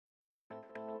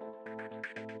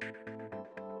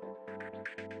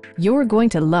You're going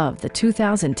to love the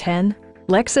 2010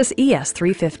 Lexus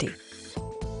ES350.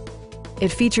 It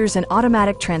features an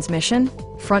automatic transmission,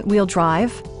 front-wheel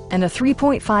drive, and a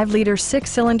 3.5-liter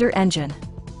six-cylinder engine.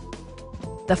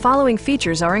 The following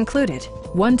features are included: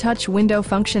 one-touch window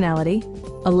functionality,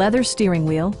 a leather steering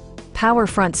wheel, power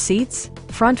front seats,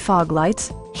 front fog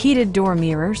lights, heated door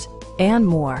mirrors, and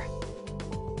more.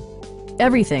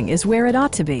 Everything is where it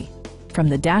ought to be, from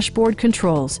the dashboard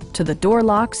controls to the door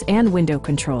locks and window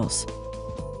controls.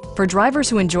 For drivers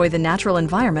who enjoy the natural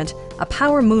environment, a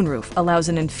power moonroof allows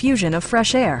an infusion of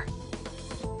fresh air.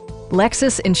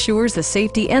 Lexus ensures the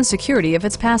safety and security of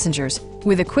its passengers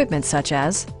with equipment such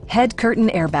as head curtain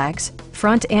airbags,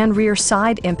 front and rear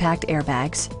side impact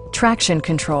airbags, traction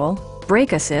control,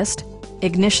 brake assist,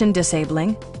 ignition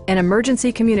disabling, an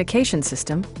emergency communication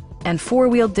system, and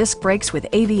four-wheel disc brakes with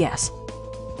ABS.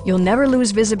 You'll never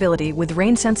lose visibility with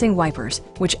rain-sensing wipers,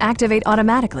 which activate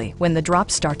automatically when the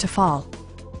drops start to fall.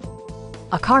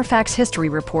 A Carfax history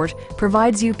report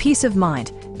provides you peace of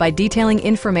mind by detailing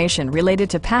information related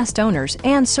to past owners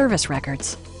and service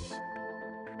records.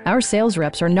 Our sales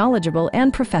reps are knowledgeable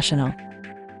and professional.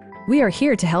 We are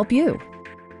here to help you.